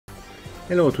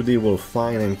Hello, today we'll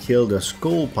find and kill the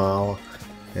skull pile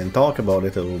and talk about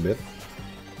it a little bit.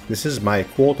 This is my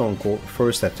quote-unquote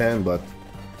first attempt, but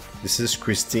this is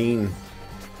Christine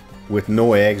with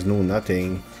no eggs, no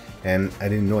nothing, and I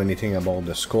didn't know anything about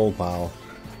the skull pile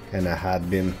and I had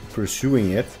been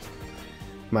pursuing it.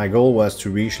 My goal was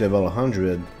to reach level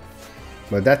 100,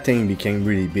 but that thing became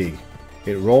really big.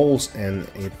 It rolls and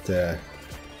it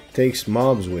takes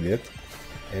mobs with it,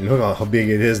 and look how big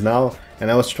it is now. And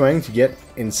I was trying to get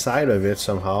inside of it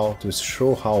somehow to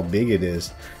show how big it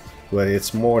is, but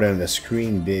it's more than the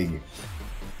screen big.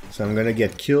 So I'm gonna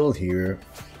get killed here,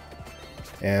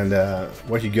 and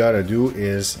what you gotta do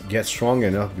is get strong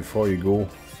enough before you go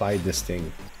fight this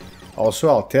thing. Also,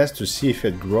 I'll test to see if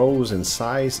it grows in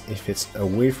size if it's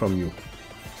away from you,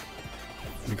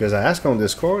 because I asked on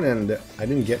Discord and I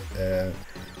didn't get a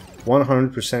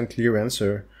 100% clear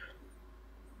answer.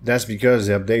 That's because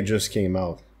the update just came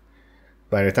out.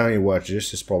 By the time you watch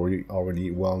this, it's probably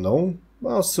already well known,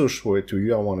 but I'll still show it to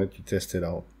you. I wanted to test it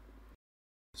out.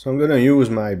 So I'm gonna use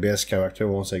my best character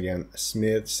once again,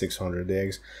 Smith, 600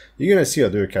 eggs. You're gonna see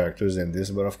other characters in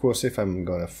this, but of course if I'm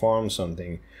gonna farm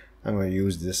something, I'm gonna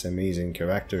use this amazing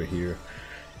character here.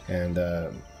 And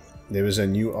there is a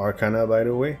new Arcana, by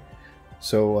the way.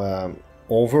 So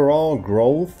overall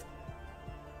growth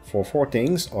for 4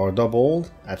 things are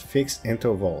doubled at fixed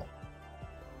interval.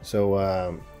 So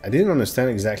I didn't understand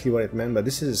exactly what it meant, but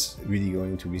this is really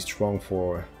going to be strong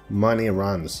for money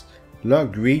runs.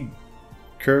 Luck, greed,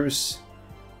 curse,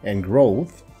 and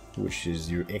growth, which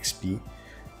is your XP.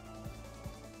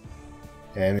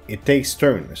 And it takes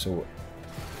turn. So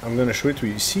I'm gonna show it to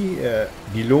you. You see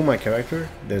below my character,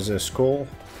 there's a skull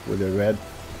with a red.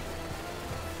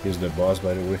 Here's the boss,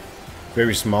 by the way.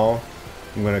 Very small.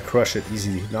 I'm gonna crush it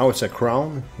easily. Now it's a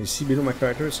crown. You see below my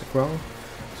character, it's a crown.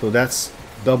 So that's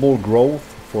double growth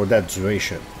for that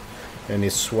duration, and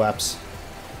it swaps.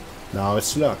 Now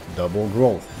it's luck, double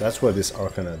growth. That's what this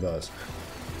Arcana does.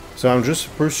 So I'm just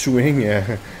pursuing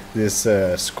this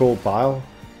skull pile.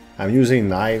 I'm using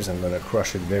knives. I'm gonna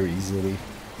crush it very easily.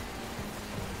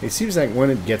 It seems like when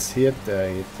it gets hit,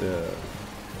 it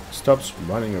stops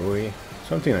running away.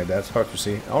 Something like that. It's hard to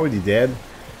say. Already dead.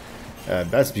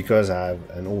 That's because I have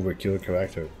an overkill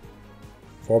character.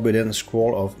 Forbidden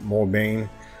Scroll of Morbane.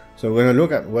 So we're going to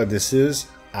look at what this is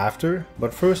after,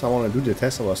 but first I want to do the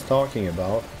test I was talking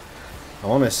about. I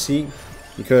want to see,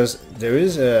 because there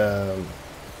is a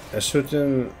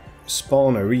certain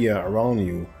spawn area around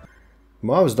you.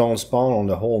 Mobs don't spawn on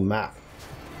the whole map.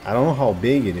 I don't know how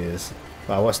big it is,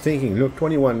 but I was thinking, look,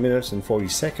 21 minutes and 40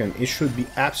 seconds, it should be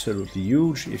absolutely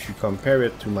huge if you compare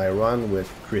it to my run with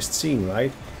Christine,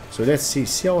 right? So let's see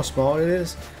how small it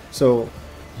is. So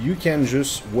you can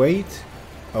just wait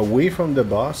away from the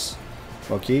boss,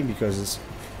 okay, because it's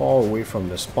far away from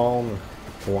the spawn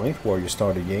point where you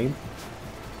start the game.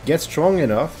 Get strong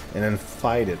enough and then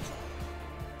fight it.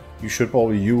 You should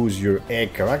probably use your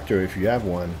egg character if you have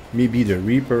one, maybe the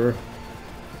Reaper.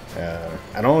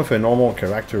 I don't know if a normal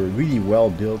character really well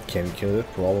built can kill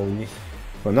it, probably.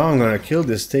 But now I'm gonna kill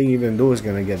this thing, even though it's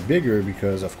gonna get bigger,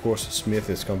 because of course Smith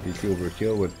is completely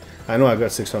overkill. With, I know I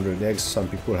got 600 eggs, some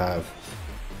people have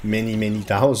many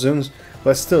thousands,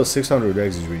 but still 600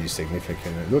 eggs is really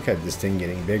significant. And look at this thing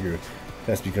getting bigger.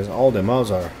 That's because all the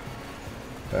mobs are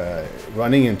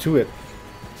running into it,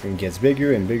 and it gets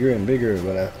bigger and bigger and bigger,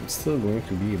 but I'm still going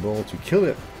to be able to kill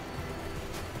it.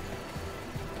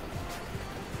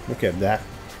 Look at that.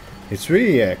 It's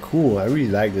really cool. I really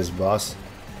like this boss,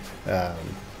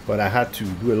 but I had to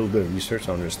do a little bit of research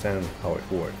to understand how it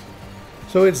worked.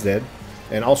 So it's dead,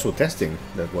 and also testing.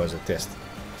 That was a test.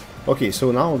 Okay,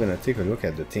 so now we're gonna take a look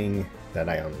at the thing that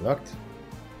I unlocked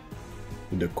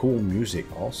with the cool music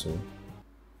also.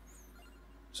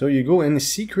 So you go in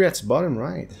secrets bottom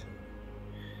right,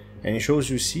 and it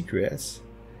shows you secrets,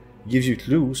 gives you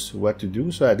clues what to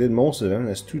do. So I did most of them.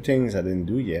 There's 2 things I didn't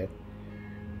do yet.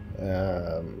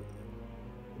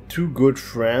 2 good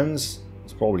friends.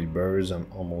 It's probably birds, I'm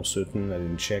almost certain. I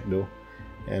didn't check though.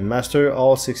 And master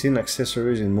all 16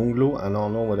 accessories in Moonglow. I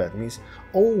don't know what that means.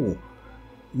 Oh,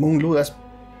 Moonglow, that's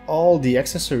all the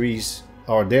accessories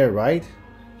are there, right?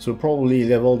 So probably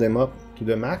level them up to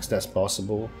the max. That's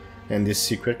possible. And this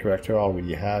secret character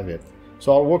already have it.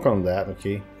 So I'll work on that,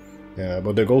 okay?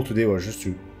 But the goal today was just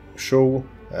to show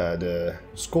the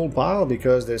skull pile,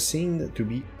 because there seemed to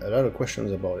be a lot of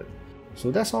questions about it.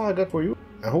 So that's all I got for you.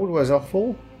 I hope it was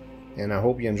helpful, and I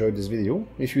hope you enjoyed this video.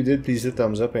 If you did, please hit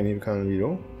thumbs up and leave a comment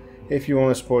below. If you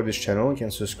want to support this channel, you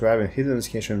can subscribe and hit the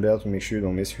notification bell to make sure you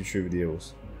don't miss future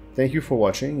videos. Thank you for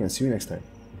watching, and see you next time.